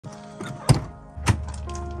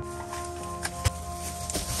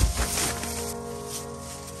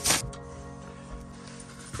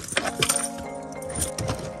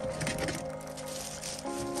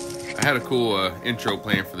I had a cool intro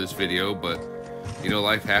plan for this video, but you know,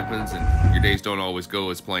 life happens and your days don't always go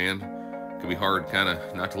as planned. It can be hard kind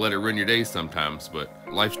of not to let it ruin your days sometimes, but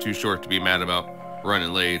life's too short to be mad about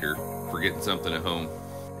running late or forgetting something at home.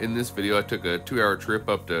 In this video, I took a 2-hour trip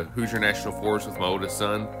up to Hoosier National Forest with my oldest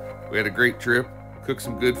son. We had a great trip, cooked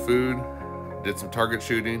some good food, did some target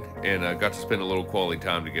shooting, and got to spend a little quality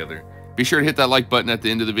time together. Be sure to hit that like button at the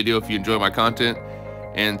end of the video if you enjoy my content,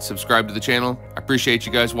 and subscribe to the channel. I appreciate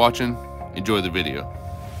you guys watching. Enjoy the video.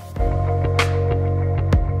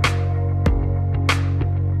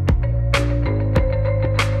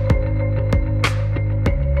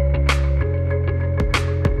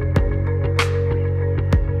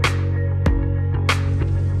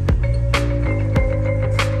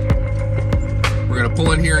 We're gonna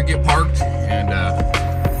pull in here and get parked and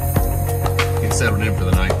get settled in for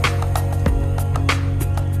the night.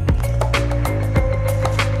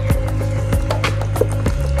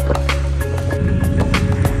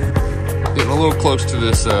 A little close to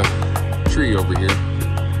this tree over here,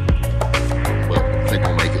 but I think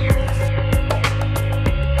we'll make it.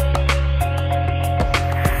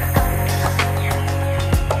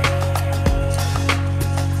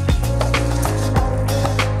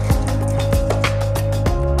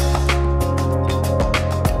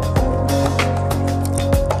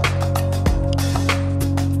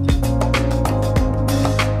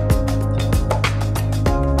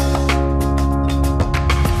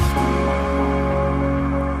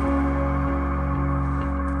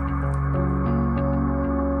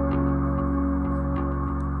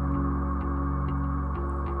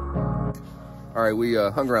 All right, we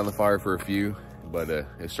hung around the fire for a few, but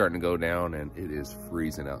it's starting to go down and it is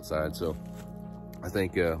freezing outside. So I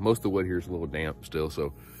think most of the wood here is a little damp still.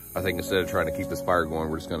 So I think instead of trying to keep this fire going,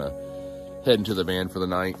 we're just gonna head into the van for the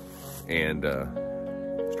night and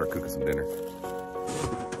start cooking some dinner.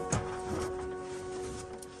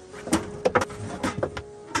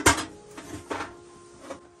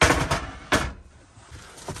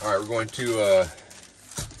 All right, we're going to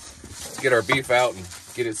get our beef out and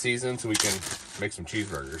get it seasoned so we can make some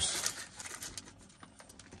cheeseburgers.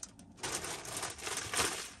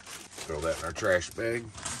 Throw that in our trash bag.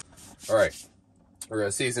 All right, we're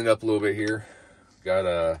gonna season it up a little bit here.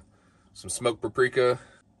 Got some smoked paprika,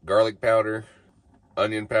 garlic powder,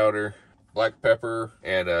 onion powder, black pepper,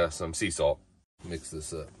 and some sea salt. Mix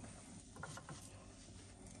this up.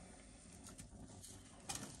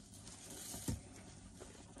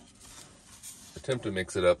 Attempt to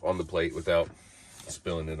mix it up on the plate without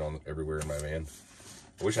spilling it on everywhere in my van.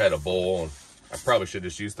 I wish I had a bowl, and I probably should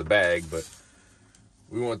just use the bag, but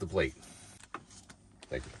we want the plate.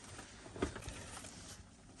 Thank you.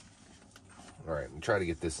 All right, I'm trying to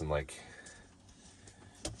get this in like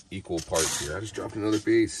equal parts here. I just dropped another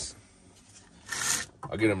piece.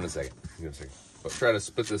 I'll get them in a second. But try to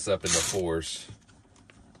split this up into 4s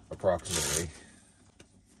approximately.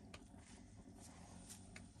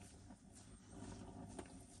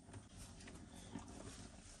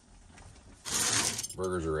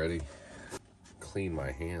 Burgers are ready. Clean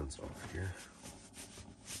my hands off here.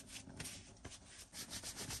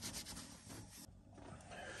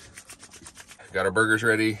 Got our burgers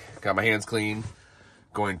ready. Got my hands clean.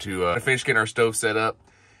 Going to finish getting our stove set up,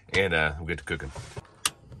 and we'll get to cooking.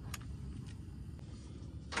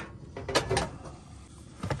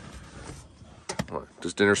 What,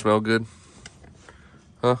 does dinner smell good?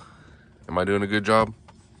 Huh? Am I doing a good job?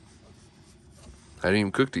 I haven't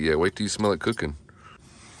even cooked it yet. Wait till you smell it cooking.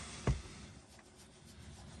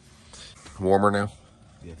 Warmer now?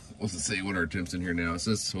 Yes. What's it say what our temps in here now? It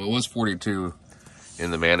says, well, it was 42 in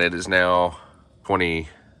the van. It is now 20.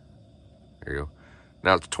 There you go.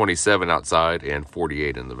 Now it's 27 outside and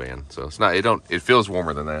 48 in the van. So it's not, it feels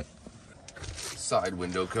warmer than that. Side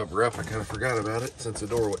window cover up. I kind of forgot about it since the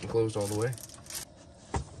door wasn't closed all the way.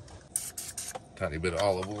 Tiny bit of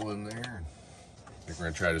olive oil in there. I think we're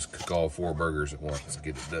gonna try to just cook all 4 burgers at once and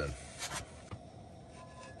get it done.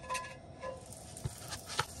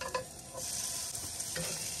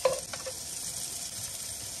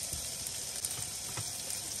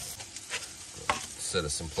 Set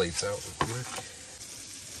us some plates out real quick.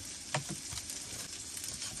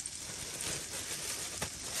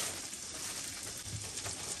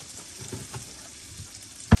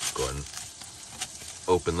 Go ahead and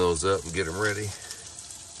open those up and get them ready.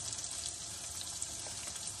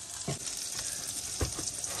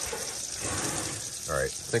 All right,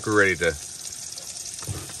 I think we're ready to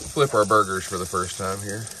flip our burgers for the first time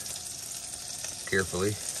here.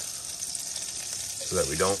 Carefully, so that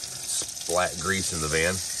we don't splat grease in the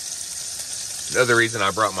van. Another reason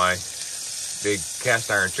I brought my big cast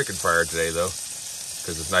iron chicken fryer today, though,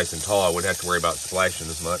 because it's nice and tall. I wouldn't have to worry about splashing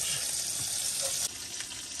as much.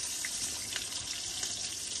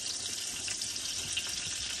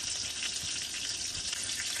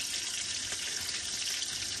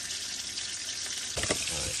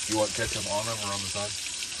 You want ketchup on them or on the side?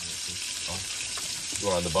 Oh. You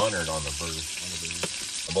want on the bun or on the burger? On the burger.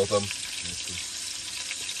 On both of them?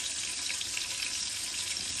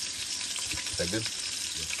 Is that good?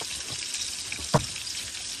 Yeah.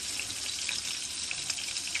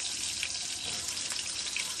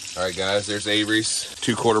 All right, guys, there's Avery's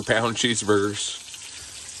 2/4 pound cheeseburgers.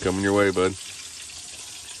 Coming your way, bud.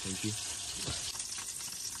 Thank you.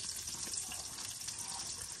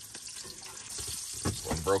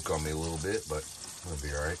 Broke on me a little bit, but it'll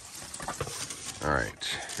be all right. All right,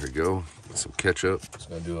 here we go. Get some ketchup. Just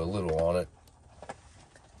gonna do a little on it,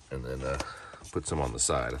 and then put some on the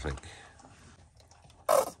side, I think.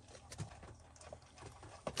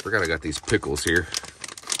 Forgot I got these pickles here.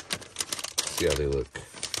 See how they look.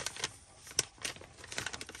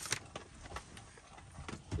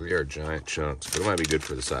 They are giant chunks, but it might be good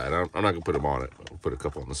for the side. I'm not gonna put them on it. I'll put a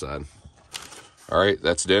couple on the side. All right,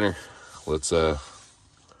 that's dinner. Let's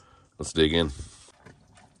dig in.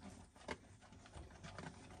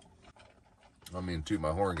 I don't mean to toot my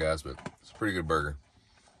horn, guys, but it's a pretty good burger.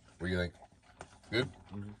 What do you think? Good?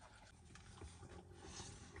 Mm-hmm.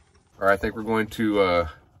 All right, I think we're going to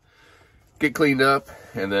get cleaned up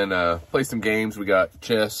and then play some games. We got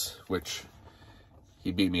chess, which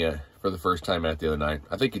he beat me for the first time at the other night.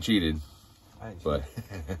 I think he cheated, but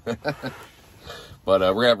but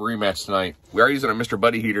we're gonna have a rematch tonight. We are using our Mr.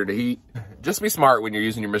 Buddy heater to heat. Just be smart when you're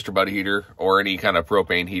using your Mr. Buddy heater or any kind of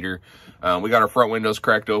propane heater. We got our front windows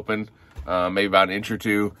cracked open, maybe about an inch or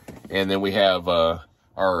two. And then we have our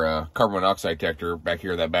carbon monoxide detector back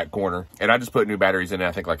here in that back corner. And I just put new batteries in it,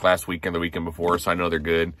 I think like last weekend, the weekend before, so I know they're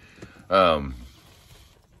good.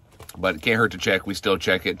 But it can't hurt to check. We still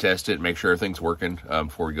check it, test it, make sure everything's working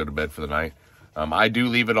before we go to bed for the night. I do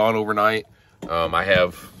leave it on overnight. I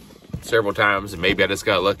have several times, and maybe I just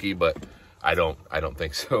got lucky, but I don't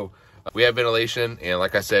think so. We have ventilation, and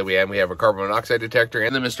like I said, we have a carbon monoxide detector,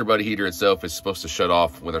 and the Mr. Buddy heater itself is supposed to shut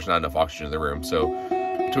off when there's not enough oxygen in the room. So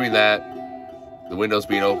between that, the windows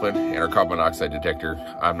being open, and our carbon monoxide detector,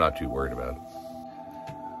 I'm not too worried about it.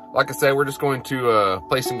 Like I said, we're just going to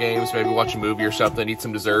play some games, maybe watch a movie or something, eat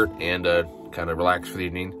some dessert, and kind of relax for the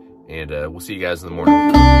evening. And we'll see you guys in the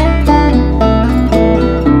morning.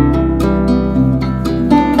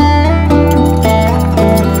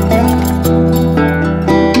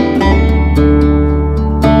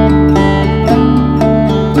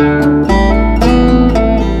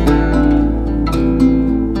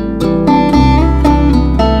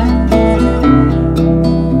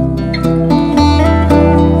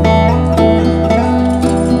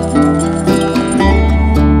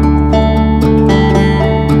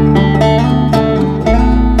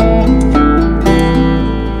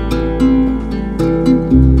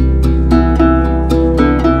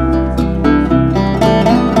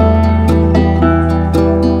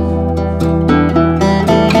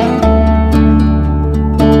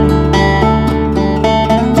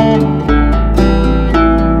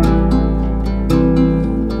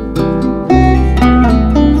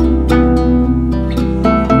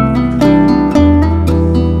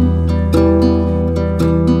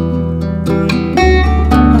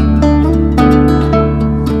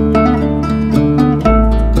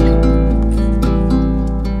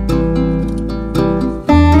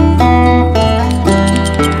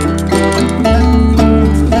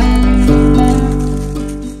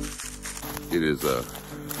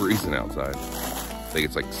 Freezing outside. I think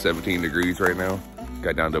it's like 17 degrees right now.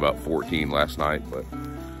 Got down to about 14 last night, but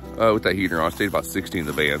with that heater on, I stayed about 16 in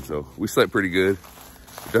the van, so we slept pretty good.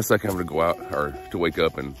 It does like having to go out or to wake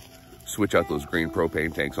up and switch out those green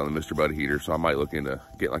propane tanks on the Mr. Buddy heater, so I might look into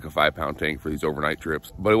getting like a 5-pound tank for these overnight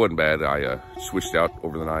trips. But it wasn't bad. I switched out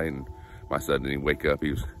over the night, and my son didn't even wake up. He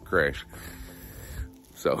was crashed.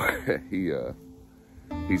 So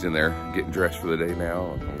he's in there getting dressed for the day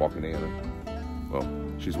now. I'm walking in, and, well,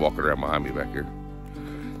 she's walking around behind me back here.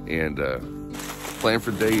 And plan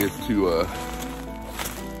for the day is to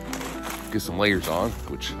get some layers on,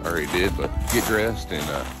 which I already did, but get dressed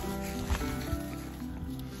and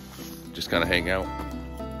just kind of hang out.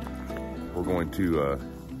 We're going to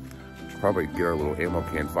probably get our little ammo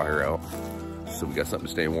can fire out, so we got something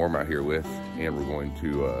to stay warm out here with. And we're going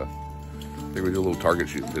to I think we do a little target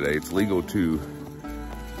shooting today. It's legal to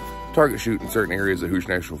target shoot in certain areas of Hoosier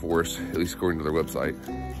National Forest, at least according to their website.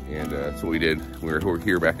 And that's what we did. We were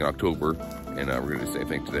here back in October, and we're gonna do the same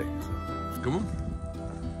thing today. So, come on,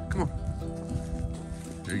 come on.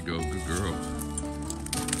 There you go, good girl.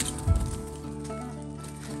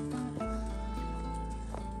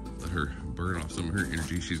 let her burn off some of her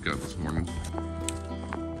energy she's got this morning.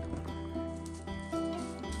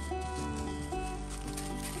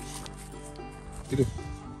 Get it.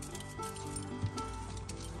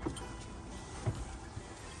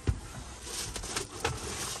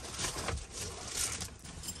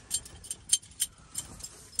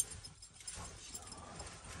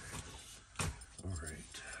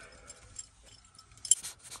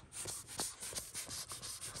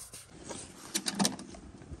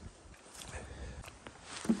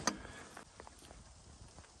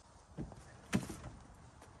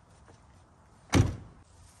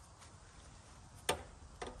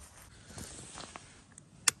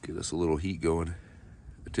 Get us a little heat going.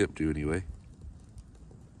 Attempt to, anyway.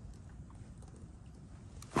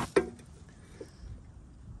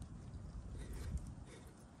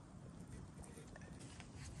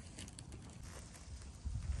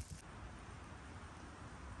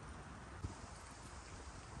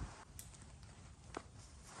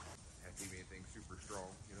 Have to be anything super strong,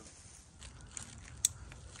 you know.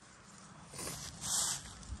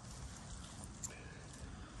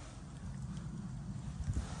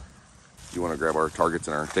 You want to grab our targets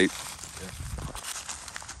and our tape? Yeah.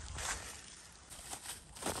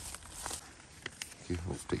 Okay,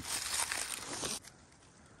 hold tape.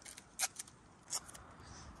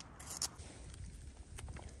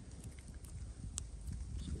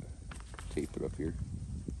 Just gonna tape it up here.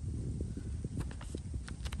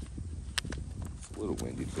 It's a little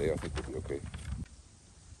windy today. I think we'll be okay.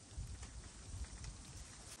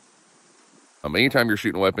 Anytime you're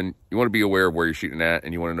shooting a weapon, you want to be aware of where you're shooting at,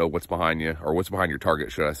 and you want to know what's behind you, or what's behind your target,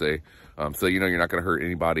 should I say, so you know you're not going to hurt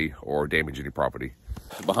anybody or damage any property.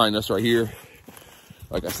 Behind us right here,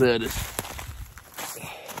 like I said,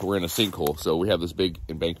 we're in a sinkhole, so we have this big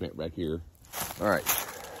embankment back here. All right,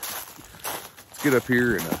 let's get up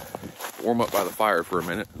here and warm up by the fire for a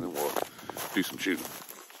minute, and then we'll do some shooting.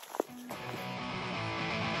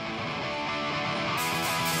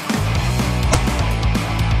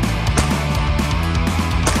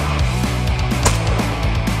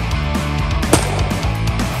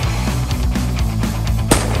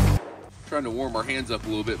 Trying to warm our hands up a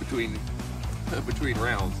little bit between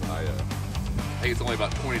rounds. I think it's only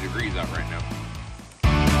about 20 degrees out right now.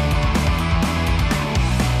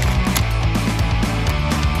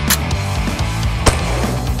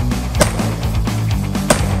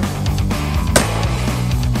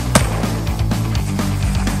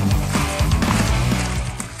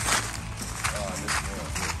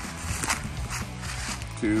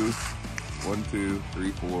 One, two,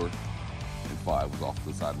 three, 4, and 5 was off to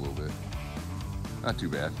the side a little bit. Not too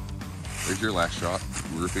bad. There's your last shot,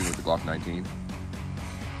 roofing with the Glock 19.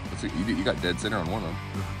 Let's see, you got dead center on one of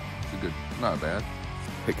them. It's a good, not bad.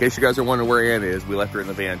 In case you guys are wondering where Ann is, we left her in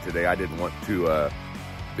the van today. I didn't want to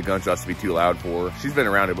the gunshots to be too loud for her. She's been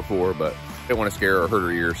around it before, but didn't want to scare her or hurt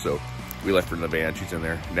her ears, so we left her in the van. She's in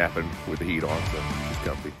there napping with the heat on, so she's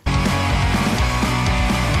comfy.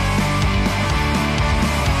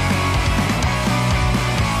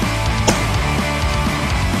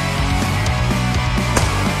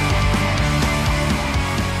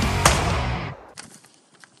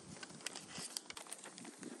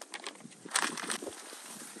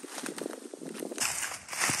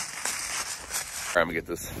 All right, I'm gonna get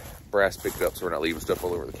this brass picked up so we're not leaving stuff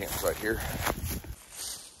all over the campsite here.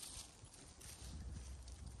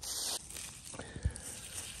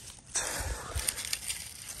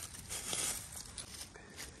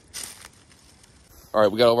 All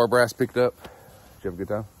right, we got all of our brass picked up. Did you have a good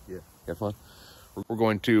time? Yeah. You had fun? We're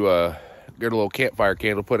going to get a little campfire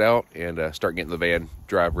candle put out and start getting the van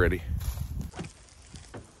drive ready.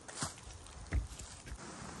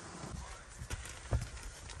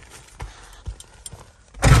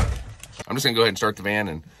 I'm just gonna go ahead and start the van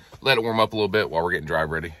and let it warm up a little bit while we're getting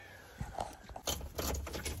drive ready.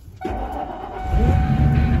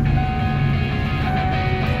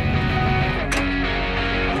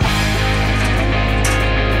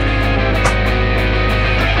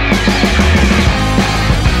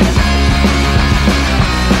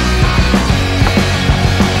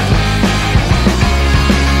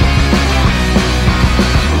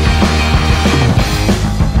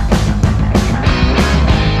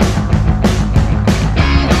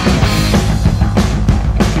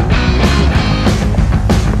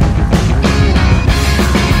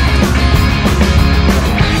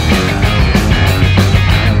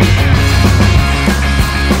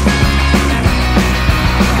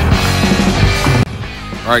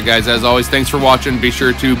 Alright guys, as always, thanks for watching. Be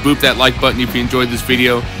sure to boop that like button if you enjoyed this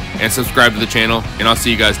video and subscribe to the channel, and I'll see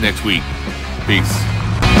you guys next week. Peace.